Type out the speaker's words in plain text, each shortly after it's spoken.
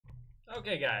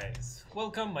Okay guys,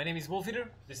 welcome, my name is WolfEater,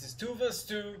 this is 2 vs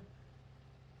 2,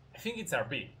 I think it's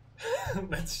RB,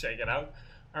 let's check it out.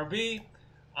 RB,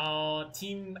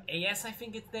 Team AS I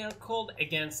think they're called,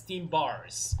 against Team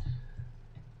Bars.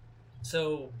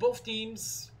 So both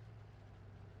teams,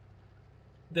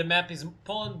 the map is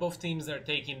Poland, both teams are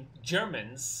taking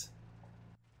Germans.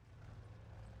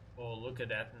 Oh, look at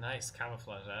that, nice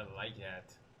camouflage, I like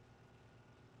that.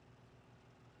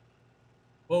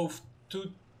 Both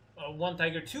one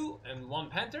Tiger 2 and one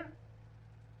Panther.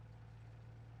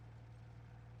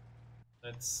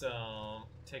 Let's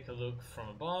take a look from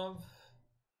above.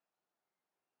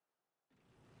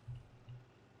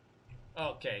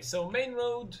 Okay, so main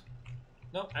road.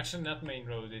 No, actually not main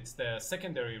road, it's the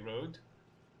secondary road.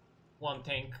 One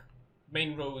tank.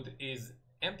 Main road is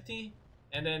empty,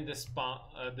 and then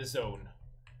the zone.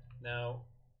 Now,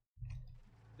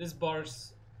 this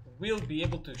Bars will be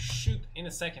able to shoot in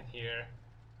a second here.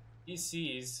 He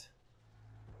sees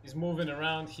he's moving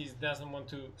around, he doesn't want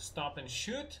to stop and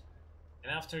shoot.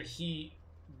 And after he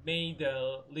made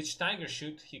the Lich Tiger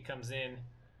shoot, he comes in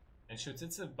and shoots.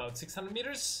 It's about 600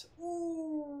 meters.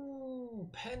 Ooh,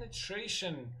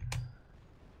 penetration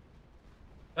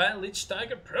by Lich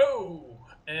Tiger Pro.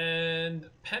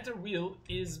 And Panther Wheel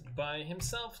is by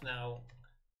himself now.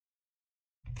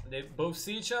 They both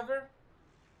see each other.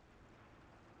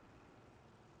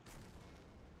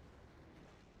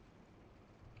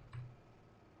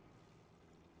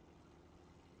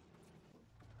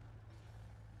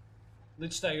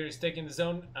 Lich Tiger is taking the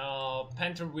zone.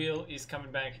 Panther Wheel is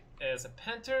coming back as a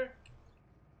Panther.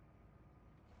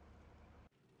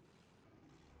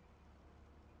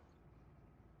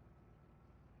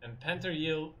 And Panther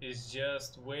Wheel is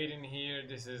just waiting here.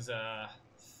 This is a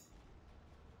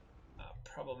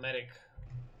problematic,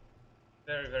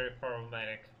 very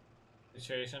problematic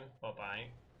situation. Bye-bye.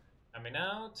 Coming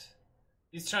out.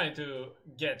 He's trying to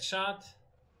get shot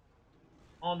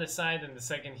on the side, and the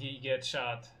second he gets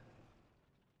shot,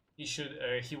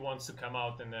 he wants to come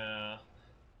out and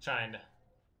try and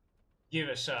give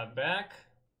a shot back.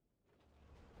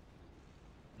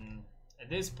 At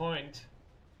this point,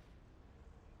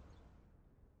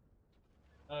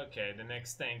 okay, the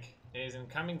next tank isn't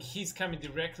coming. He's coming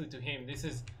directly to him. This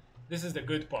is the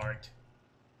good part.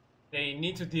 They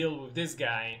need to deal with this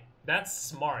guy. That's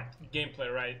smart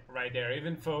gameplay right there.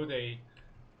 Even though they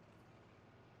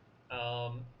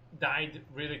died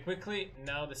really quickly,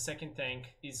 now the second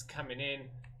tank is coming in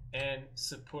and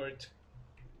support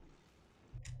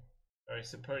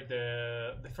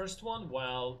the first one,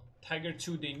 while Tiger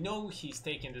 2, they know he's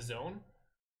taking the zone.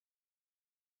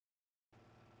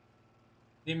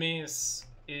 Dimis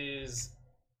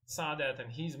saw that and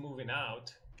he's moving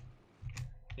out.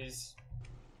 He's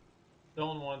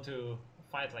don't want to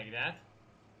fight like that.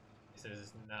 This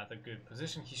is not a good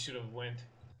position. He should have went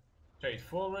straight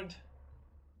forward.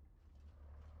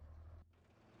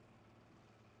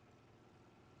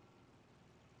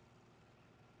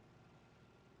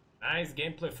 Nice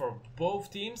gameplay for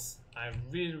both teams. I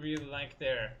really like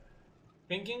their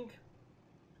thinking.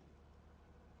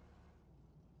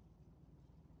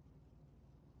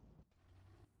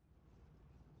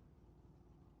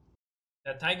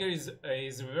 The Tiger is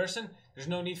reversing. There's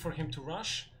no need for him to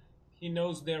rush. He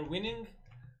knows they're winning.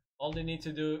 All they need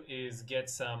to do is get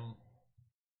some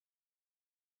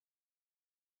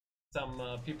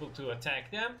people to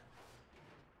attack them.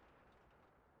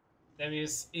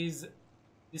 Demis is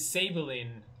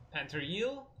disabling Panther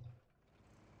Yield.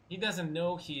 He doesn't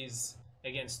know he's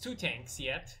against two tanks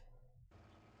yet.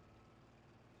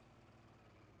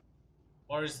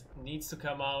 Bars needs to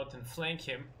come out and flank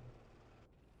him.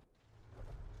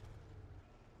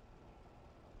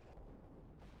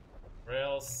 Or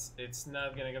else it's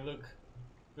not gonna look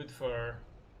good for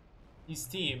his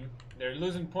team. They're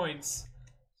losing points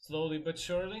slowly but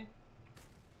surely.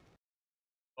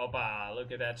 Opa,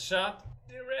 look at that shot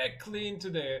directly into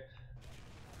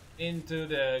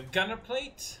the gunner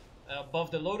plate above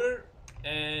the loader,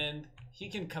 and he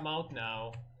can come out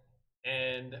now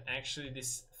and actually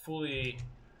fully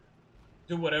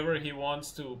do whatever he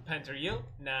wants to Panther Yield.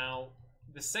 Now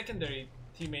the secondary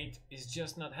teammate is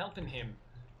just not helping him,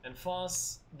 and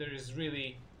Foss, there is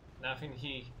really nothing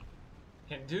he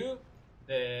can do.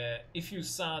 If you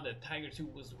saw that Tiger 2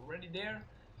 was already there,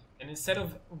 and instead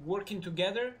of working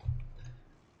together,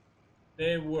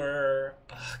 they were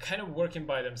kind of working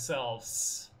by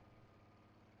themselves.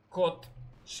 Kot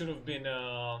should have been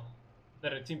a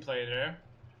better team player there.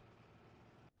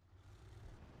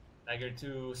 Tiger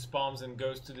 2 spawns and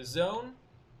goes to the zone.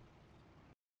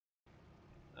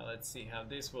 Now let's see how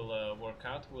this will work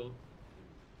out.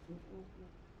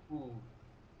 Ooh.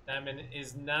 Diamond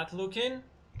is not looking.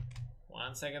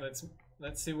 1 second,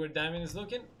 let's see where Diamond is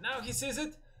looking. Now he sees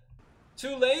it.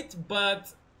 Too late,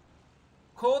 but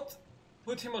Caught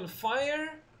put him on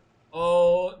fire.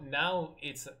 Oh, now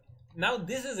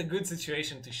this is a good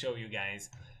situation to show you guys.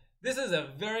 This is a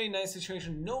very nice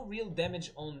situation. No real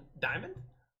damage on Diamond,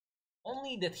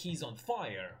 only that he's on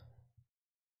fire.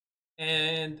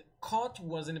 And Caught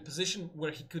was in a position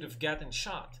where he could have gotten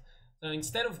shot. So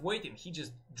instead of waiting, he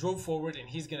just drove forward and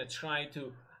he's gonna try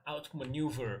to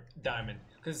outmaneuver Diamond.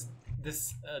 Because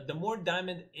the more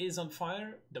Diamond is on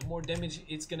fire, the more damage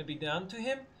it's gonna be done to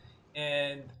him,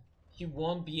 and he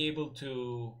won't be able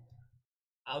to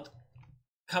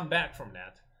come back from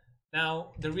that.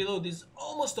 Now the reload is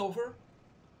almost over,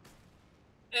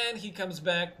 and he comes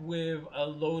back with a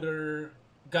loader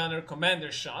gunner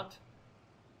commander shot.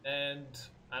 And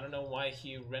I don't know why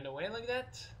he ran away like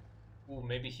that. Ooh,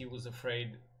 maybe he was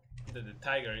afraid that the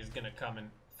tiger is gonna come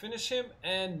and finish him,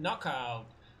 and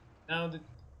knockout. Now the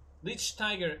Leech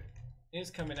Tiger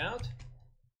is coming out.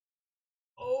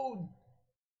 Oh,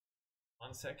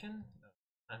 1 second. No,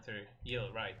 Panther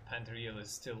Eel, right? Panther Eel is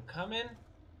still coming.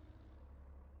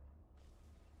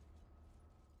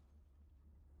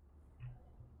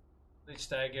 Leech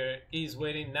Tiger is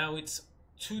waiting. Now it's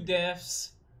 2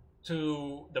 deaths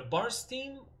to the Bars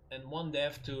team and 1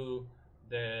 death to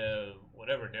the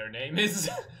whatever their name is.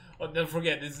 Oh, don't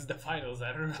forget, this is the finals.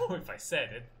 I don't know if I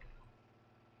said it.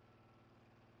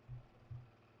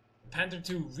 Panther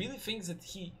 2 really thinks that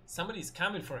somebody's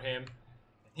coming for him,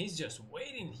 and he's just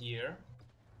waiting here,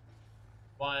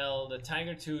 while the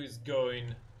Tiger 2 is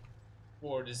going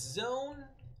for the zone.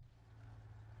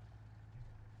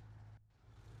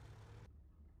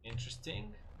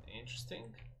 Interesting.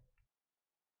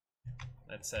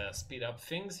 Let's speed up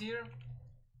things here.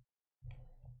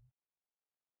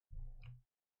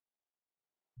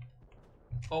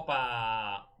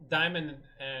 Opa! Diamond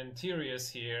and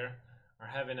Tyrius here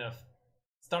are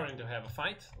starting to have a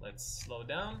fight. Let's slow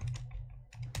down.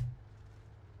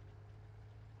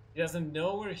 He doesn't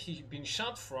know where he's been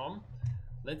shot from.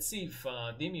 Let's see if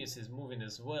Demius is moving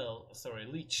as well. Sorry,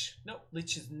 Leech. No,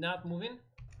 Leech is not moving.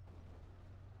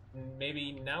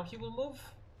 Maybe now he will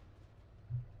move?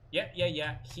 Yeah,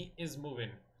 he is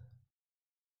moving.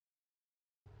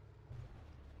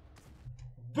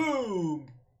 Boom!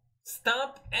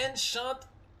 Stop and shot,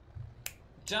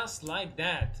 just like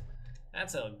that.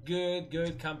 That's a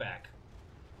good comeback.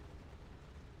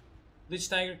 Leech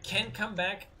Tiger can come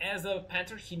back as a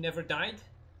Panther. He never died.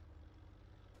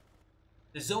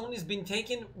 The zone has been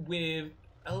taken with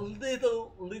a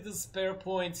little spare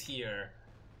points here.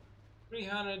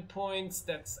 300 points,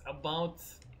 that's about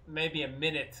maybe a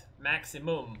minute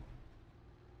maximum.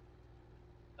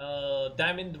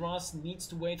 Diamond Ross needs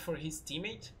to wait for his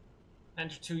teammate.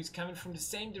 Panther 2 is coming from the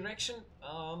same direction.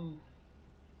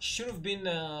 Should have been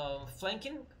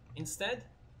flanking instead.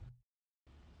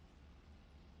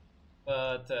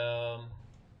 But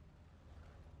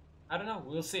I don't know,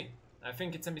 we'll see. I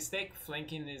think it's a mistake.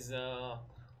 Flanking is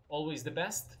always the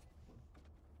best.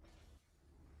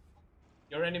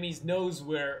 Your enemies knows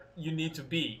where you need to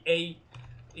be. A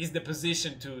is the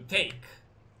position to take.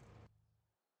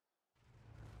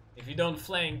 If you don't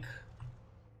flank,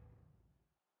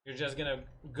 you're just gonna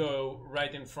go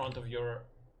right in front of your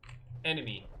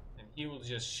enemy and he will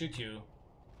just shoot you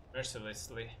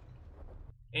mercilessly.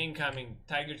 Incoming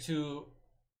Tiger 2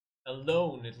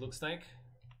 alone, it looks like,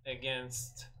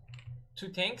 against 2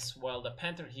 tanks, while the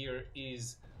Panther here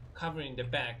is covering the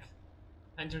back.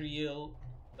 Panther Eel,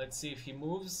 let's see if he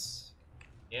moves.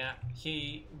 Yeah,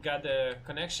 he got the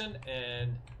connection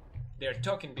and they're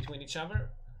talking between each other.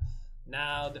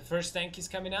 Now the first tank is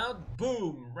coming out.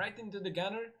 Boom! Right into the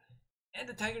gunner. And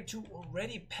the Tiger 2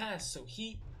 already passed, so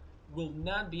he will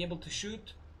not be able to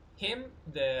shoot him.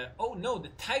 Oh no, the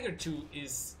Tiger 2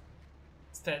 is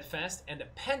steadfast and the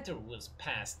Panther was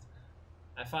passed.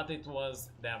 I thought it was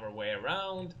the other way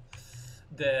around.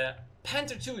 The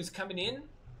Panther 2 is coming in.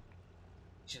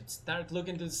 Should start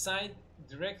looking to the side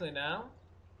directly now.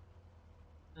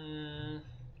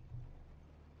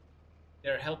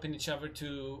 They're helping each other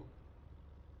to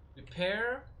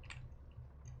repair.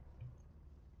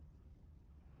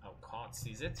 Oh, Cod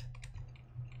sees it.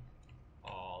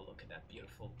 Oh, look at that.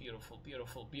 Beautiful.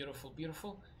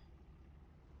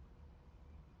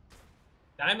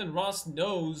 Diamond Ross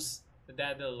knows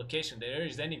that the location, there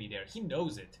is enemy there. He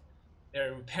knows it.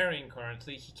 They're repairing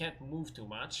currently. He can't move too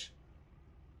much.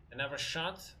 Another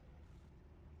shot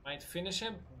might finish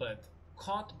him, but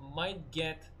Caught might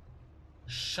get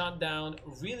shot down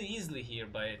really easily here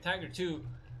by Tiger 2.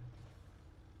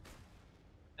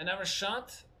 Another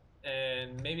shot.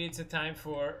 and maybe it's a time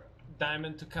for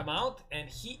Diamond to come out, and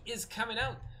he is coming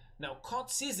out. Now Cod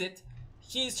sees it,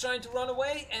 he's trying to run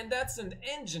away, and that's an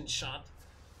engine shot.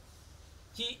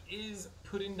 He is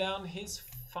putting down his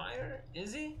fire,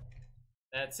 is he?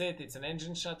 That's it, it's an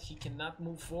engine shot, he cannot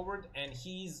move forward, and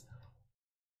he's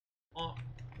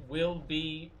will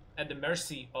be at the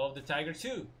mercy of the Tiger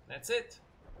 2. That's it.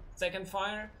 Second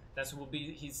fire, that will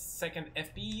be his second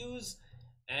FP use,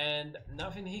 and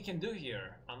nothing he can do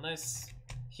here unless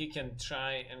he can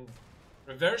try and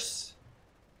reverse.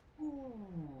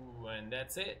 Ooh, and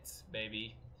that's it,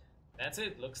 baby. That's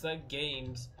it. Looks like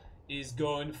Games is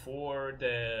going for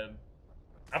the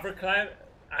uppercut.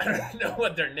 I don't know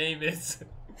what their name is.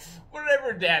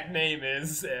 Whatever that name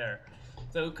is there.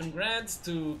 So congrats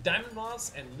to Diamond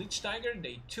Boss and Leech Tiger.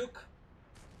 They took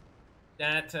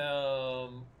that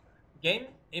game,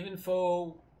 even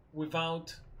though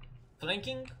without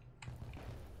flanking,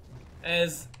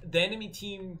 as the enemy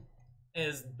team,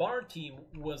 as Bar team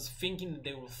was thinking that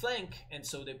they will flank, and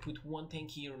so they put one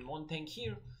tank here and one tank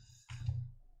here.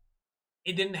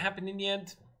 It didn't happen in the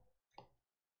end.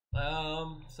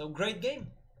 So great game,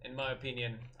 in my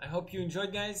opinion. I hope you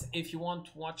enjoyed, guys. If you want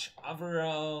to watch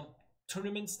other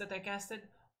tournaments that I casted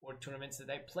or tournaments that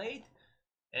I played,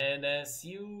 and see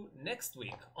you next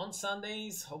week on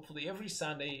Sundays. Hopefully every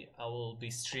Sunday I will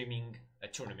be streaming a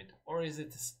tournament, or is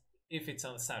it if it's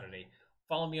on a Saturday?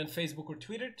 Follow me on Facebook or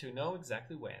Twitter to know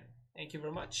exactly when. Thank you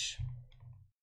very much.